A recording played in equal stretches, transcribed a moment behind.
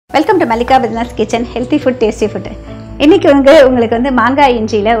Welcome to Mallika Badrinath Kitchen, healthy food, tasty food. இன்னைக்கு உங்களுக்கு வந்து மாங்காய்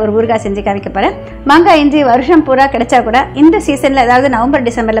இஞ்சியில ஒரு ஊறுகாய் செஞ்சு காமிக்க போறேன். மாங்காய் இஞ்சி வருஷம் பூரா கிடைச்சா கூட இந்த சீசன்ல அதாவது நவம்பர்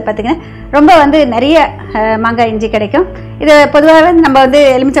டிசம்பர்ல பாத்தீங்கன்னா ரொம்ப வந்து நிறைய மாங்காய் இஞ்சி கிடைக்கும். இது பொதுவாக நம்ம வந்து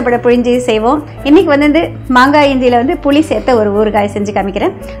எலுமிச்சம்பழ புளிஞ்சி செய்வோம். இன்னைக்கு வந்து மாங்காய் இஞ்சியில வந்து புளி சேர்த்த ஒரு ஊறுகாய் செஞ்சு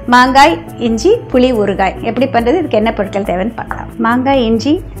காமிக்கிறேன். மாங்காய் இஞ்சி புளி ஊறுகாய் எப்படி பண்றது, இதுக்கு என்ன பொருட்கள் தேவைன்னு பார்க்கலாம். மாங்காய்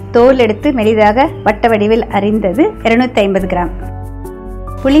இஞ்சி தோல் எடுத்து மெலிதாக வட்ட வடிவில் அரிந்தது 250 கிராம்.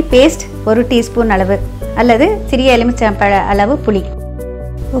 புளி பேஸ்ட் 1 டீஸ்பூன் அளவு அல்லது சிறிய எலுமிச்சம்பழ அளவு புளி.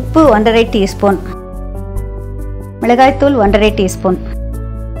 உப்பு 1½ டீஸ்பூன். மிளகாய்த்தூள் 1½ டீஸ்பூன்.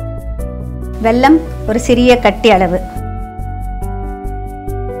 வெல்லம் ஒரு சிறிய கட்டி அளவு.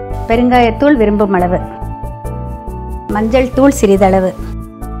 பெருங்காயத்தூள் விரும்பும் அளவு. மஞ்சள் தூள் சிறிதளவு.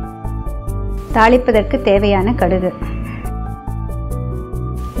 தாளிப்பதற்கு தேவையான கடுகு.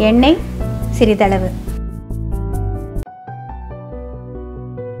 எண்ணெய் சிறிதளவு.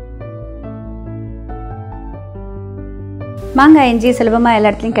 மாங்காய் இஞ்சி சுலபமாக எல்லா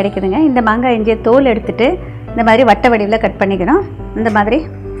இடத்துலையும் கிடைக்குதுங்க. இந்த மாங்காய் இஞ்சியை தோல் எடுத்துகிட்டு இந்த மாதிரி வட்ட வடிவில் கட் பண்ணிக்கணும். இந்த மாதிரி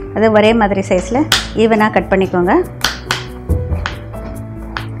அது ஒரே மாதிரி சைஸில் ஈவனாக கட் பண்ணிக்கோங்க.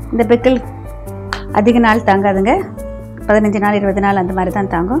 இந்த பிக்கிள் அதிக நாள் தாங்காதுங்க, 15 நாள் 20 நாள் அந்த மாதிரி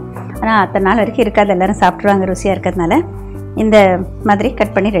தான் தாங்கும். ஆனால் அத்தனை நாள் வரைக்கும் இருக்காது, எல்லோரும் சாப்பிட்ருவாங்க ருசியாக இருக்கிறதுனால. இந்த மாதிரி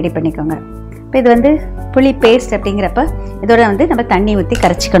கட் பண்ணி ரெடி பண்ணிக்கோங்க. இப்போ இது வந்து புளி பேஸ்ட் அப்படிங்கிறப்ப இதோட வந்து நம்ம தண்ணி ஊற்றி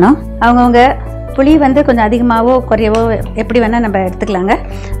கரைச்சிக்கணும். அவங்கவுங்க புளி வந்து கொஞ்சம் அதிகமாகவோ குறையவோ எப்படி வேணால் நம்ம எடுத்துக்கலாங்க.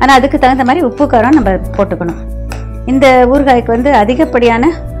 ஆனால் அதுக்கு தகுந்த மாதிரி உப்பு காரம் நம்ம போட்டுக்கணும். இந்த ஊறுகாய்க்கு வந்து அதிகப்படியான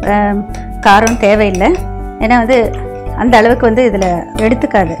காரம் தேவையில்லை, ஏன்னா வந்து அந்த அளவுக்கு வந்து இதில்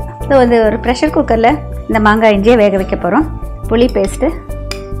எடுத்துக்காது. ஸோ வந்து ஒரு ப்ரெஷர் குக்கரில் இந்த மாங்காய் இஞ்சியை வேக வைக்க போகிறோம். புளி பேஸ்ட்டு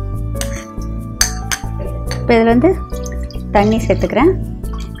இப்போ இதில் வந்து தண்ணி சேர்த்துக்கிறேன்.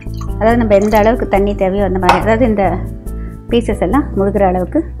 அதாவது நம்ம எந்த அளவுக்கு தண்ணி தேவையோ அந்த மாதிரி, அதாவது இந்த பீசஸ் எல்லாம் முழுகிற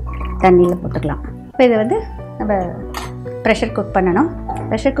அளவுக்கு தண்ணியில் போட்டுக்கலாம். இப்போ இதை வந்து நம்ம ப்ரெஷர் குக் பண்ணணும்.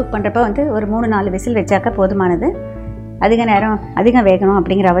 ப்ரெஷர் குக் பண்ணுறப்ப வந்து ஒரு 3-4 விசில் வச்சாக்க போதுமானது. அதிக நேரம் அதிகம் வேகணும்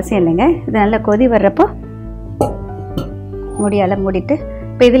அப்படிங்கிற அவசியம் இல்லைங்க. இது நல்லா கொதி வர்றப்போ மூடியால் மூடிட்டு,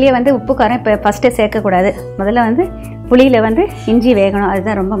 இப்போ இதுலேயே வந்து உப்பு காரம் இப்போ ஃபஸ்ட்டு சேர்க்கக்கூடாது. முதல்ல வந்து புளியில் வந்து இஞ்சி வேகணும்,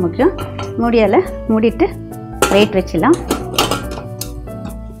 அதுதான் ரொம்ப முக்கியம். மூடியால் மூடிட்டு வெயிட் வச்சிடலாம்.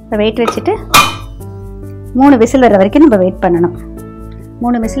 இப்போ வெயிட் வச்சுட்டு 3 விசில் வர வரைக்கும் நம்ம வெயிட் பண்ணணும்.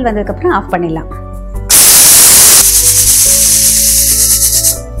 3 விசில் வந்ததுக்கப்புறம் ஆஃப் பண்ணிடலாம்.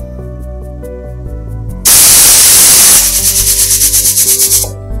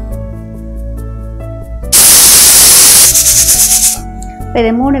 இப்போ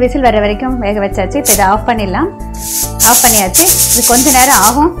இது 3 விசில் வர வரைக்கும் வேக வச்சாச்சு. இப்போ இதை ஆஃப் பண்ணிடலாம். ஆஃப் பண்ணியாச்சு. இது கொஞ்ச நேரம்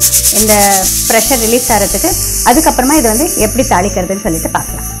ஆகும் இந்த ப்ரெஷர் ரிலீஸ் ஆகிறதுக்கு. அதுக்கப்புறமா இதை வந்து எப்படி தாளிக்கிறதுன்னு சொல்லிட்டு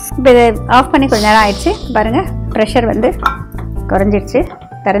பார்க்கலாம். இப்போ இதை ஆஃப் பண்ணி கொஞ்ச நேரம் ஆயிடுச்சு. பாருங்கள், ப்ரெஷர் வந்து குறைஞ்சிடுச்சு.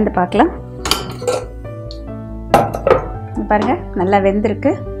 திறந்து பார்க்கலாம். பாருங்கள், நல்லா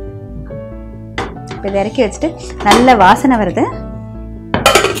வெந்திருக்கு. இப்போ இதை இறக்கி வச்சுட்டு நல்ல வாசனை வருது.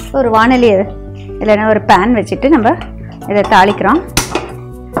 ஒரு வானொலி இல்லைன்னா ஒரு பேன் வச்சுட்டு நம்ம இதை தாளிக்கிறோம்.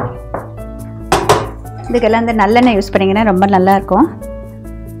 இதுக்கெல்லாம் வந்து நல்லெண்ணெய் யூஸ் பண்ணிங்கன்னா ரொம்ப நல்லாயிருக்கும்.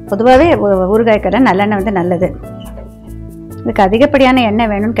 பொதுவாகவே ஊறுகாய்க்கடை நல்லெண்ணெய் வந்து நல்லது. இதுக்கு அதிகப்படியான எண்ணெய்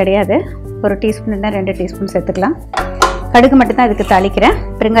வேணும்னு கிடையாது. 1 டீஸ்பூன் இல்லை 2 டீஸ்பூன் சேர்த்துக்கலாம். கடுகு மட்டும்தான் இதுக்கு தாளிக்கிறேன்.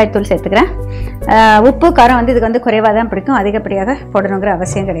 பெருங்காயத்தூள் சேர்த்துக்கிறேன். உப்பு காரம் வந்து இதுக்கு வந்து குறைவாக தான் பிடிக்கும், அதிகப்படியாக போடணுங்கிற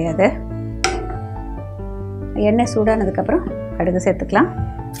அவசியம் கிடையாது. எண்ணெய் சூடானதுக்கப்புறம் கடுகு சேர்த்துக்கலாம்.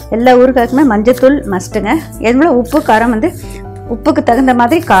 எல்லா ஊறுகாய்க்குமே மஞ்சத்தூள் மஸ்ட்டுங்க. எவ்வளோ உப்பு காரம் வந்து உப்புக்கு தகுந்த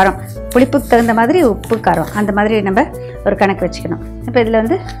மாதிரி காரம், புளிப்புக்கு தகுந்த மாதிரி உப்பு காரம், அந்த மாதிரி நம்ம ஒரு கணக்கு வச்சுக்கணும். இப்போ இதில்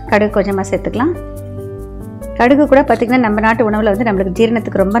வந்து கடுகு கொஞ்சமாக சேர்த்துக்கலாம். கடுகு கூட பார்த்திங்கன்னா நம்ம நாட்டு உணவில் வந்து நம்மளுக்கு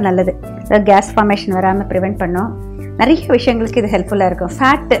ஜீரணத்துக்கு ரொம்ப நல்லது. அதாவது கேஸ் ஃபார்மேஷன் வராமல் ப்ரிவெண்ட் பண்ணோம். நிறைய விஷயங்களுக்கு இது ஹெல்ப்ஃபுல்லாக இருக்கும்.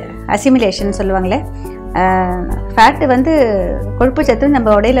 ஃபேட்டு அசிமிலேஷன் சொல்லுவாங்களே, ஃபேட்டு வந்து கொழுப்பு சத்து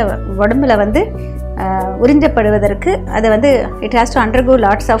நம்ம உடம்புல வந்து உறிஞ்சப்படுவதற்கு அது வந்து it has to undergo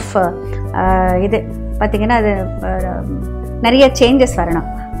lots of இது பார்த்திங்கன்னா அது நிறைய சேஞ்சஸ் வரணும்.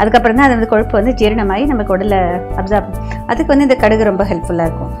 அதுக்கப்புறம் தான் அது வந்து கொழுப்பு வந்து ஜீரணமாகி நமக்கு உடலில் அப்சார்ப். அதுக்கு வந்து இந்த கடுகு ரொம்ப ஹெல்ப்ஃபுல்லாக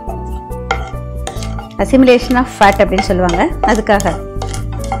இருக்கும். அசிமிலேஷன் ஆஃப் ஃபேட் அப்படின்னு சொல்லுவாங்க, அதுக்காக.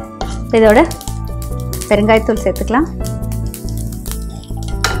 இதோட பெருங்காயத்தூள் சேர்த்துக்கலாம்.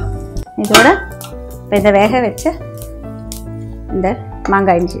 இதோட இதை வேக வச்ச இந்த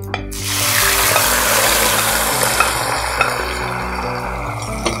மாங்காய் இஞ்சி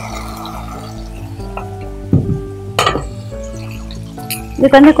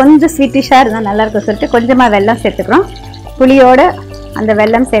இதுக்கு வந்து கொஞ்சம் ஸ்வீட்டிஷாக இருந்தால் நல்லாயிருக்கும் சொல்லிட்டு கொஞ்சமாக வெல்லம் சேர்த்துக்கிறோம். புளியோட அந்த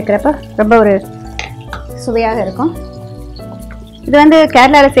வெல்லம் சேர்க்குறப்ப ரொம்ப ஒரு சுவையாக இருக்கும். இது வந்து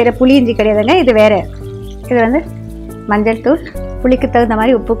கேரளாவில் செய்கிற புளி இஞ்சி கிடையாதுங்க, இது வேறு. இது வந்து மஞ்சள் தூள், புளிக்கு தகுந்த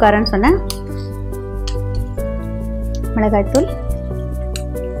மாதிரி உப்பு காரம்னு சொன்னேன். மிளகாய்த்தூள்,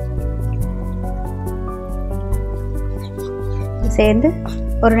 சேர்ந்து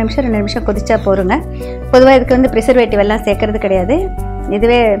ஒரு நிமிஷம் 2 நிமிஷம் கொதிச்சா போருங்க. பொதுவாக இதுக்கு வந்து ப்ரிசர்வேட்டிவ் எல்லாம் சேர்க்கறது கிடையாது.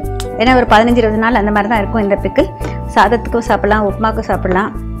 இதுவே ஏன்னா ஒரு 15-20 நாள் அந்த மாதிரி தான் இருக்கும் இந்த பிக்கிள். சாதத்துக்கும் சாப்பிட்லாம், உப்புமாக்கும்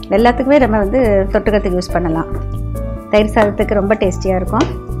சாப்பிட்லாம், எல்லாத்துக்குமே நம்ம வந்து தொட்டுக்கிறதுக்கு யூஸ் பண்ணலாம். தயிர் சாதத்துக்கு ரொம்ப டேஸ்டியாக இருக்கும்.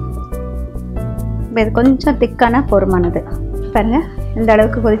 இப்போ இது கொஞ்சம் திக்கான போருமானது பாருங்கள். இந்த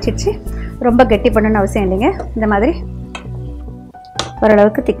அளவுக்கு கொதிச்சிடுச்சு. ரொம்ப கெட்டி பண்ணணும்னு அவசியம் இல்லைங்க. இந்த மாதிரி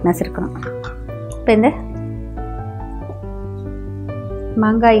ஓரளவுக்கு திக்னஸ் இருக்கணும். இப்போ இந்த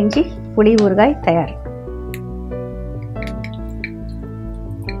மாங்காய் இஞ்சி புளி ஊறுகாய் தயார்.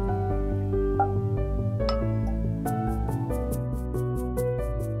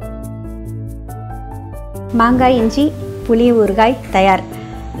 மாங்காய் இஞ்சி புளி ஊறுகாய் தயார்.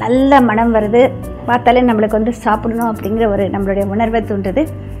 நல்ல மனம் வருது. பார்த்தாலே நம்மளுக்கு வந்து சாப்பிடணும் அப்படிங்கிற ஒரு நம்மளுடைய உணர்வை தூண்டுது.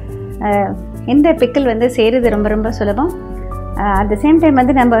 இந்த பிக்கிள் வந்து செய்கிறது ரொம்ப ரொம்ப சுலபம். அட் த சேம் டைம்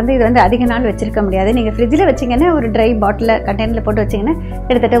வந்து நம்ம வந்து இது வந்து அதிக நாள் வச்சுருக்க முடியாது. நீங்கள் ஃப்ரிட்ஜில் வச்சிங்கன்னா ஒரு ட்ரை பாட்டிலில் கண்டெய்னரில் போட்டு வச்சிங்கன்னா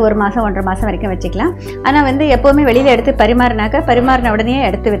கிட்டத்தட்ட 1 மாதம் 1.5 மாதம் வரைக்கும் வச்சுக்கலாம். ஆனால் வந்து எப்போவுமே வெளியில் எடுத்து பரிமாறின உடனே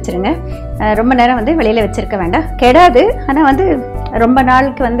எடுத்து வச்சுருங்க. ரொம்ப நேரம் வந்து வெளியில் வச்சுருக்க வேண்டாம். கெடாது, ஆனால் வந்து ரொம்ப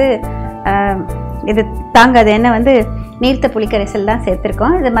நாளுக்கு வந்து இது தாங்காது. ஏன்னா வந்து நீர்த்த புளிக்கரைசல் தான்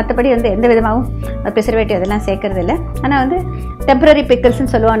சேர்த்துருக்கோம். இது மற்றபடி வந்து எந்த விதமாகவும் ப்ரிசர்வேட்டிவ் அதெல்லாம் சேர்க்கறது இல்லை. ஆனால் வந்து டெம்பரரி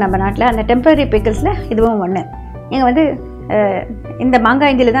பிக்கிள்ஸ்ன்னு சொல்லுவோம் நம்ம நாட்டில். அந்த டெம்பரரி பிக்கிள்ஸில் இதுவும் ஒன்று. நீங்கள் வந்து இந்த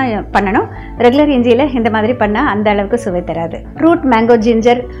மாங்காய் இஞ்சியில் தான் பண்ணணும். ரெகுலர் இஞ்சியில் இந்த மாதிரி பண்ணால் அந்த அளவுக்கு சுவை தராது. Root mango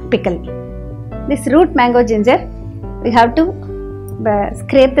ginger pickle. This root mango ginger we have to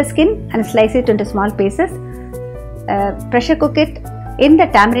scrape the skin and slice it into small pieces. Pressure cook it in the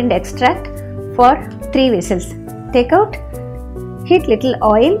tamarind extract for 3 whistles. Take out, heat little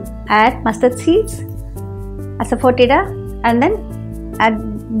oil, add mustard seeds, Asafoetida, and then add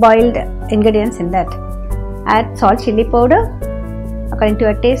boiled ingredients in that. Add salt, chilli powder according to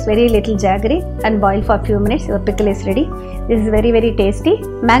your taste, very little jaggery, and boil for a few minutes. Your pickle is ready. This is very very tasty.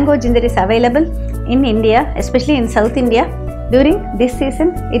 Mango ginger is available in India, especially in South India. During this season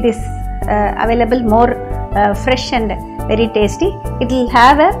it is available more fresh and very tasty. It will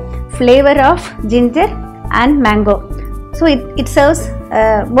have a flavor of ginger and mango, so it serves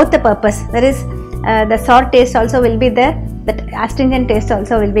both the purpose. There is the sour taste also will be there, that astringent taste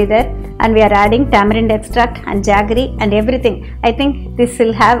also will be there, and we are adding tamarind extract and jaggery and everything. I think this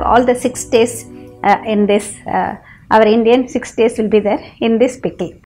will have all the 6 tastes in this. Our Indian 6 tastes will be there in this pickle.